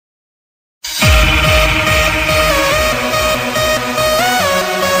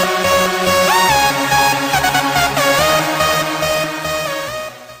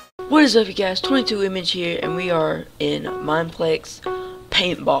What is up, you guys? 22 Image here, and we are in MineCraft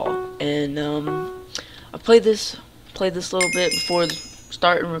Paintball. And I played this little bit before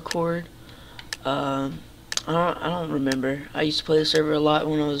starting record. I don't remember. I used to play the server a lot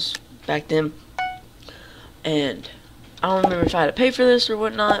when I was back then, and I don't remember if I had to pay for this or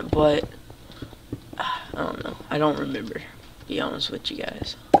whatnot. But I don't know. I don't remember. To be honest with you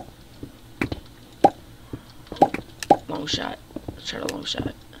guys. Long shot. Let's try the long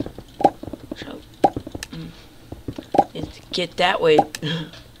shot. Get that way.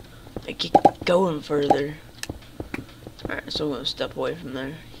 Get going further. Alright, so I'm gonna step away from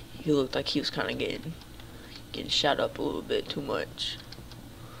there. He looked like he was kind of getting shot up a little bit too much.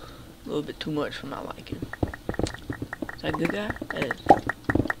 A little bit too much for my liking. Is that a good guy? That is.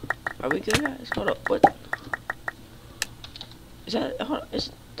 Are we good guys? Hold up. What? Is that? Hold up.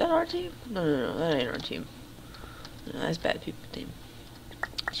 Is that our team? No. That ain't our team. No, that's bad people team.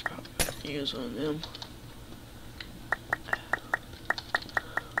 Let's probably use one of them.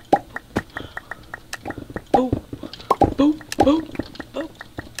 Boop.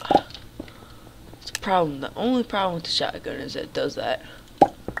 It's a problem. The only problem with the shotgun is that it does that.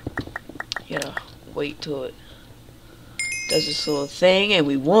 You gotta wait till it does this little thing, and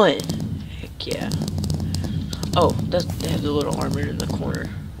we won. Heck yeah. Oh, they have the little armor in the corner.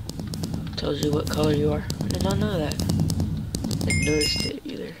 Tells you what color you are. I did not know that. I didn't notice it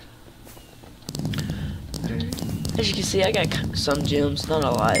either. As you can see, I got some gems, not a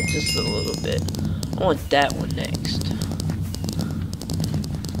lot, just a little bit. I want that one next.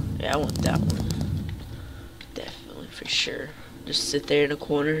 Yeah, I want that one. Definitely, for sure. Just sit there in a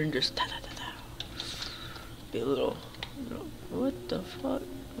corner and just be a little, what the fuck?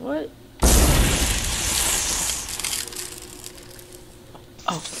 What?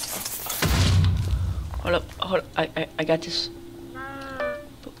 Oh. Hold up. I got this.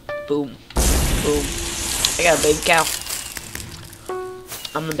 Boom. I got a baby cow.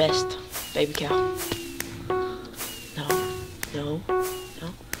 I'm the best. Baby cow. No.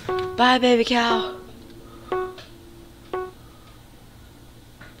 Bye, baby cow.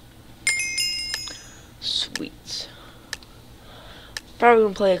 Sweet. Probably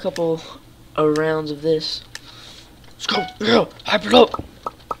gonna play a couple of rounds of this. Let's go. Yeah, hype it up.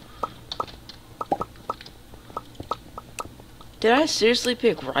 Did I seriously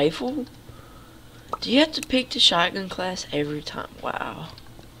pick rifle? Do you have to pick the shotgun class every time? Wow.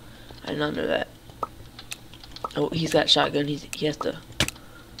 I did not know that. Oh, he's got shotgun. He has to.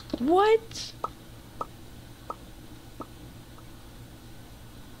 What?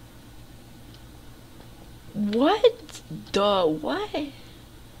 What? Duh, what?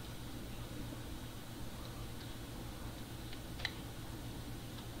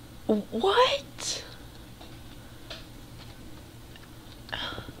 What?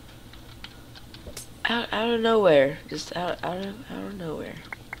 Out of nowhere. Just out of nowhere.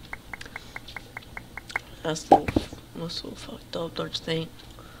 That's a little fucked up, don't you think?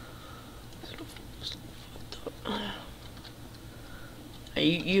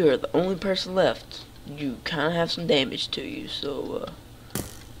 You are the only person left. You kind of have some damage to you, so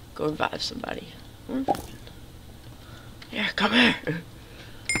go revive somebody. Yeah, come here.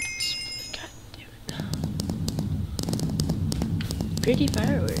 God damn it. Pretty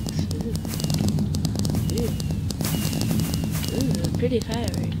fireworks. Ooh, pretty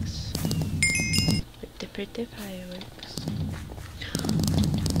fireworks. Pretty fireworks.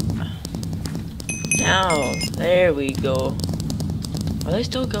 Now, there we go. Are they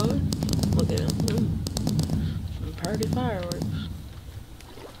still going? Look at them. Party fireworks.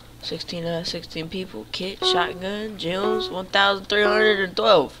 16 people. Kit, shotgun, gems,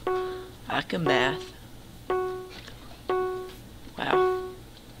 1,312. I can math. Wow.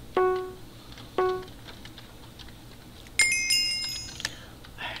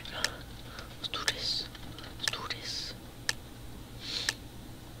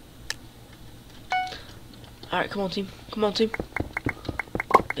 Alright, come on team.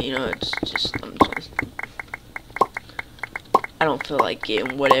 You know, it's just, I don't feel like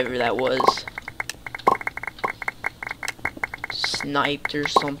getting whatever that was. Sniped or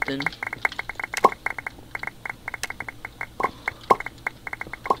something.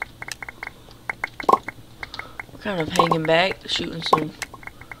 We're kind of hanging back, shooting some,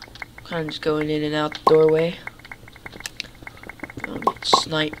 kind of just going in and out the doorway. I'll get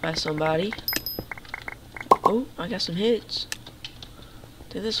sniped by somebody. Oh, I got some hits.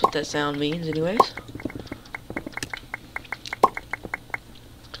 Dude, this is what that sound means anyways.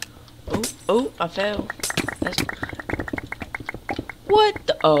 Oh, I fell. What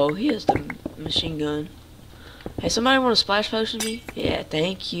the? Oh, he has the machine gun. Hey, somebody want to splash potion me? Yeah,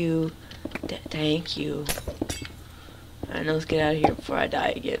 thank you. Thank you. Alright, now let's get out of here before I die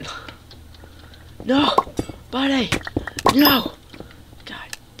again. No! Buddy! No!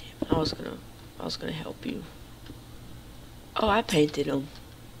 God damn it. I was gonna help you. Oh, I painted him.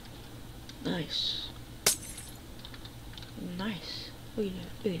 Nice. Nice. Look at that.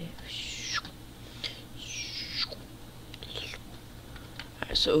 Look at that.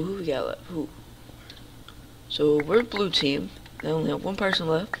 Alright, so who we got left? Who? So we're blue team. They only have one person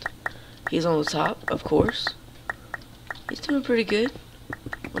left. He's on the top, of course. He's doing pretty good.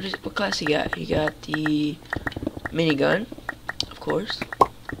 What class he got? He got the minigun, of course.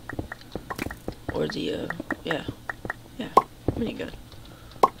 Or the yeah, minigun.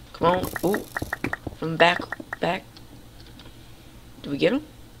 Come on. Ooh. From back. Did we get him?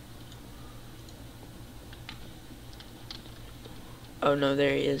 Oh no,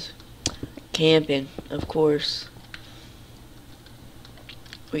 there he is. Camping, of course.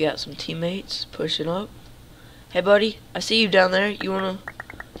 We got some teammates pushing up. Hey buddy, I see you down there. You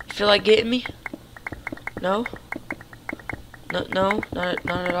feel like getting me? No? No, not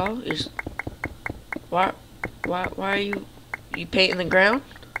at all. You're just, why are you painting the ground?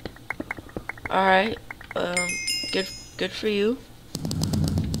 Alright, good for you.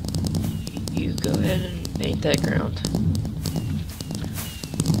 You go ahead and paint that ground.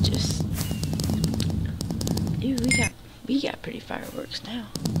 Just, dude, we got pretty fireworks now.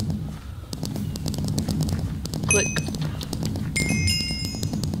 Click.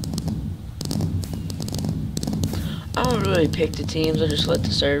 I don't really pick the teams. I just let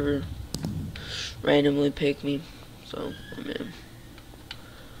the server randomly pick me. So, I mean,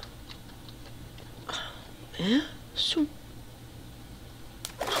 yeah. So.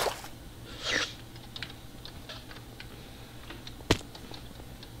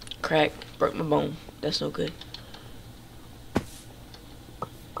 Crack, broke my bone. That's no good.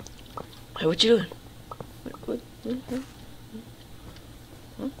 Hey, what you doing? What?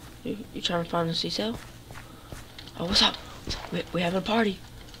 Huh? You trying to find the C-cell? Oh, what's up? We having a party.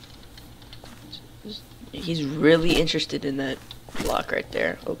 He's really interested in that block right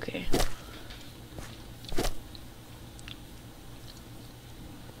there. Okay.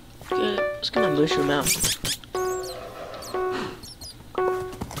 Let's gonna mush him out.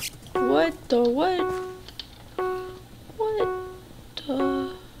 What the what? What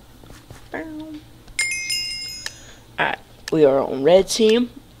the? Alright, we are on red team,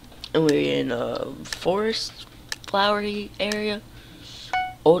 and we're in a forest, flowery area.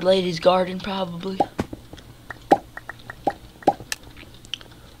 Old lady's garden, probably.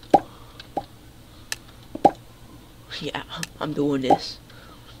 Yeah, I'm doing this.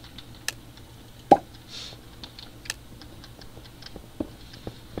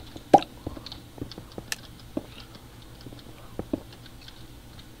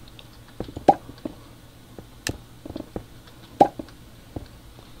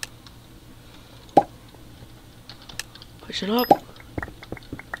 Push it up.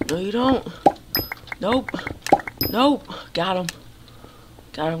 No, you don't. Nope. Nope. Got him.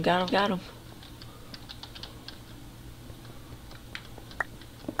 Got him.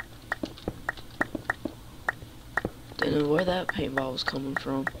 Didn't know where that paintball was coming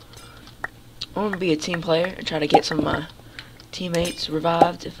from. I want to be a team player and try to get some of my teammates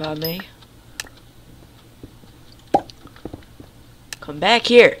revived, if I may. Come back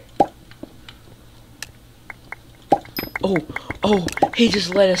here. Oh, he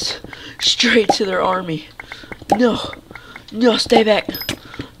just led us straight to their army. No, stay back.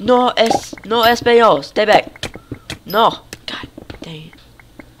 No español, stay back. No, god dang it.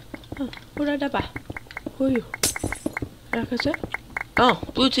 Huh, who did I die by? Who are you? Like I said? Oh,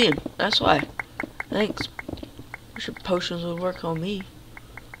 blue team, that's why. Thanks. Wish your potions would work on me.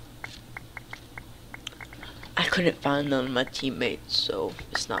 I couldn't find none of my teammates, so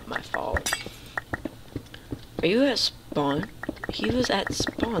it's not my fault. Are you at spawn? He was at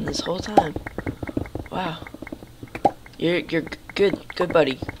spawn this whole time. Wow. You're good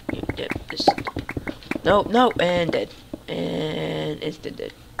buddy. You're dead. No, and dead. And instant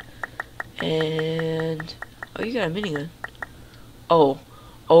dead. And oh, you got a minigun. Oh,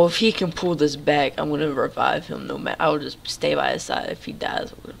 if he can pull this back, I'm gonna revive him. No matter, I'll just stay by his side. If he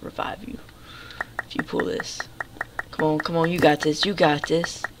dies, I'm gonna revive you. If you pull this, come on, you got this.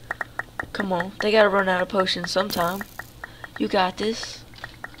 Come on, they gotta run out of potions sometime. You got this.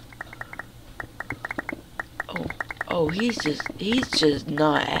 Oh, he's just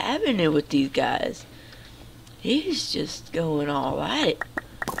not having it with these guys. He's just going all at it.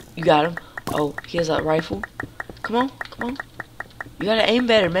 You got him. Oh, he has that rifle. Come on. You gotta aim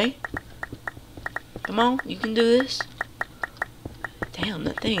better, man. Come on, you can do this. Damn,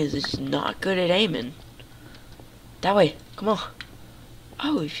 that thing is just not good at aiming. That way, come on.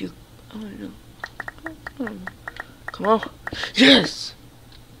 Oh, if you... Oh, no. Oh, come on. Yes!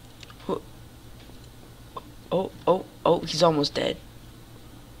 Oh, he's almost dead.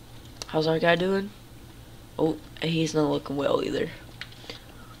 How's our guy doing? Oh, he's not looking well either.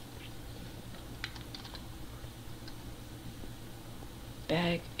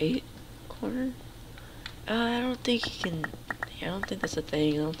 Back 8 corner. I don't think he can. I don't think that's a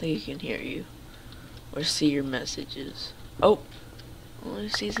thing. I don't think he can hear you or see your messages. Oh, he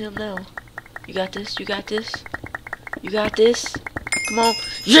sees him now. You got this. You got this. You got this. Come on.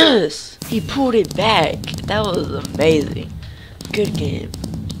 Yes! He pulled it back. That was amazing. Good game.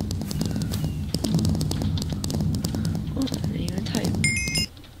 Oh, I didn't even type.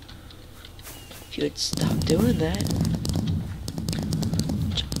 If you would stop doing that.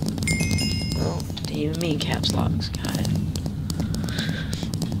 Oh, didn't even mean caps locks. Got it.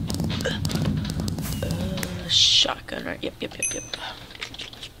 Shotgun, right? Yep.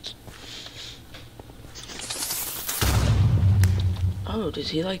 Oh, does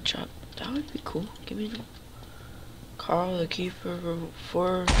he like drop? That would be cool. Give me the Carl the Keeper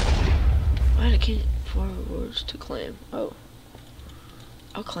for. Why can't 4 rewards to claim? Oh,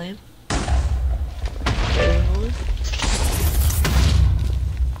 I'll claim.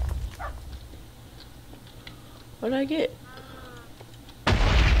 What'd I get?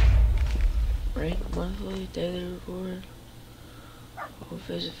 Rank monthly, daily reward. Or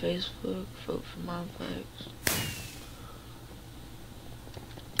visit Facebook, vote for MineCraft.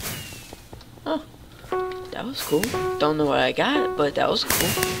 Oh, that was cool. Don't know what I got, but that was cool.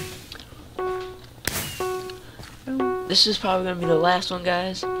 This is probably gonna be the last one,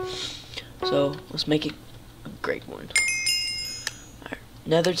 guys. So let's make it a great one. Alright,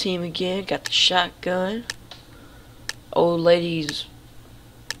 another team again. Got the shotgun. Old lady's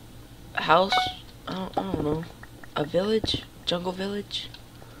house. I don't know. A village, jungle village.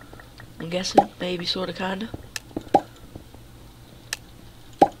 I'm guessing, maybe, sorta, kinda.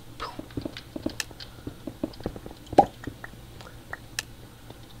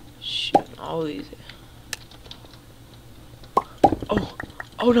 Shooting all these.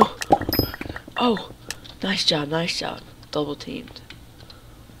 Oh no! Oh, nice job. Double teamed.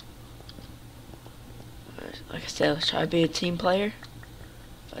 Like I said, let's try to be a team player.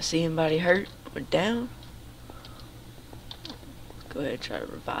 If I see anybody hurt or down, go ahead and try to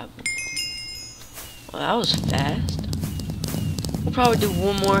revive them. Well, that was fast. We'll probably do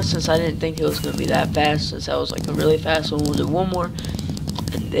one more since I didn't think it was going to be that fast. Since that was like a really fast one, we'll do one more,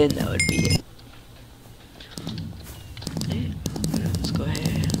 and then that would be it. Okay, let's go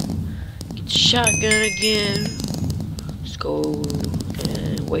ahead. Get the shotgun again. Let's go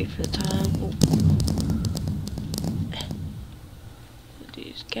and wait for the time. Ooh.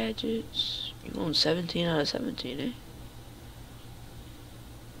 These gadgets. You own 17 out of 17, eh?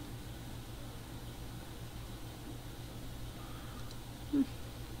 Hmm.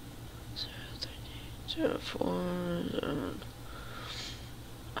 04.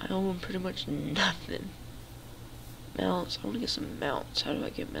 I own pretty much nothing. Mounts. I want to get some mounts. How do I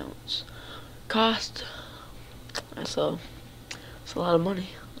get mounts? Cost. That's a lot of money.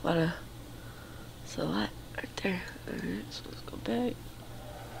 It's a lot right there. Alright, so let's go back.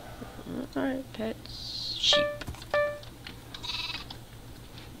 Alright, pets. Sheep.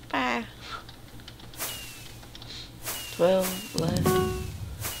 Bye. 12, 11.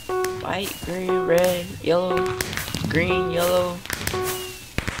 White, green, red, yellow, green, yellow.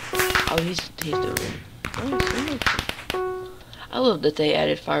 Oh, he's doing it. Oh, I love that they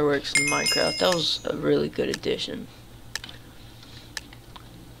added fireworks in Minecraft. That was a really good addition.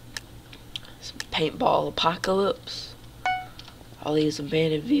 Some paintball apocalypse. All these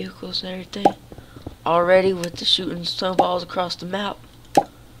abandoned vehicles and everything. Already with the shooting snowballs across the map.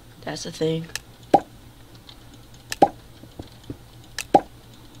 That's the thing.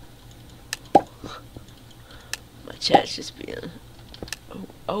 My chat's just being...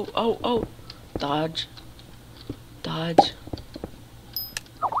 Oh. Dodge.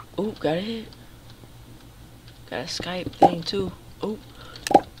 Oh, got a hit. Got a Skype thing too. Oh.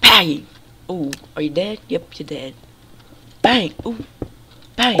 Bang! Oh, are you dead? Yep, you're dead. Bang! Ooh!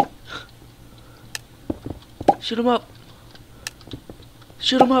 Bang! Shoot him up!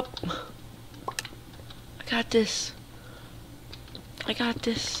 Shoot him up! I got this.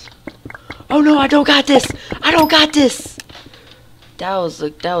 Oh no, I don't got this! That was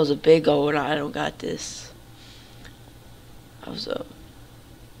a big old I don't got this. I was Oh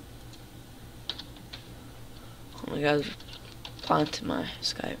my god, replying to my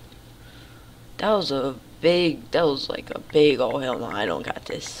Skype. That was like a big, oh hell no, I don't got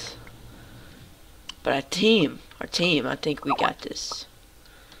this. But our team, I think we got this.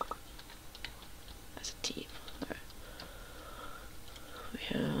 As a team.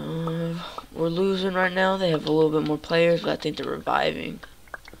 Alright. We're losing right now. They have a little bit more players, but I think they're reviving.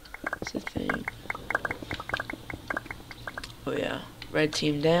 That's the thing. Oh yeah. Red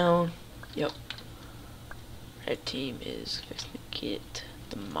team down. Yep. Red team is fixing to get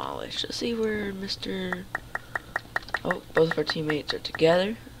demolished. Let's see where Mr. Oh, both of our teammates are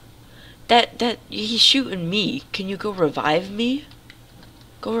together. He's shooting me. Can you go revive me?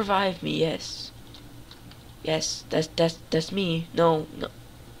 Go revive me, yes. Yes, that's me. No.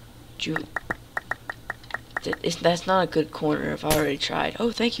 That's not a good corner if I already tried.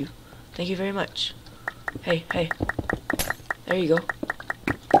 Oh, thank you. Thank you very much. Hey. There you go.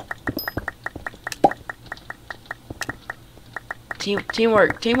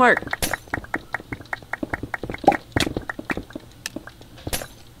 Teamwork. Teamwork!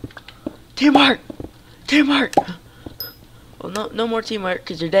 Well, no more teamwork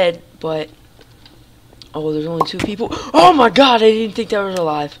because you're dead, but... Oh, there's only 2 people. Oh my god, I didn't think that was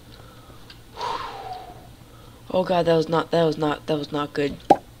alive. Oh god, that was not good.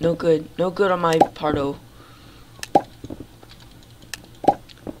 No good on my parto.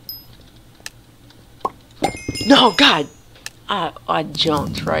 No, god! I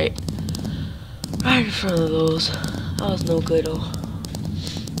jumped right in front of those. That was no good. Oh.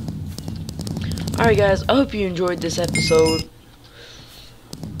 Alright guys, I hope you enjoyed this episode,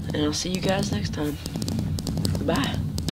 and I'll see you guys next time. Goodbye.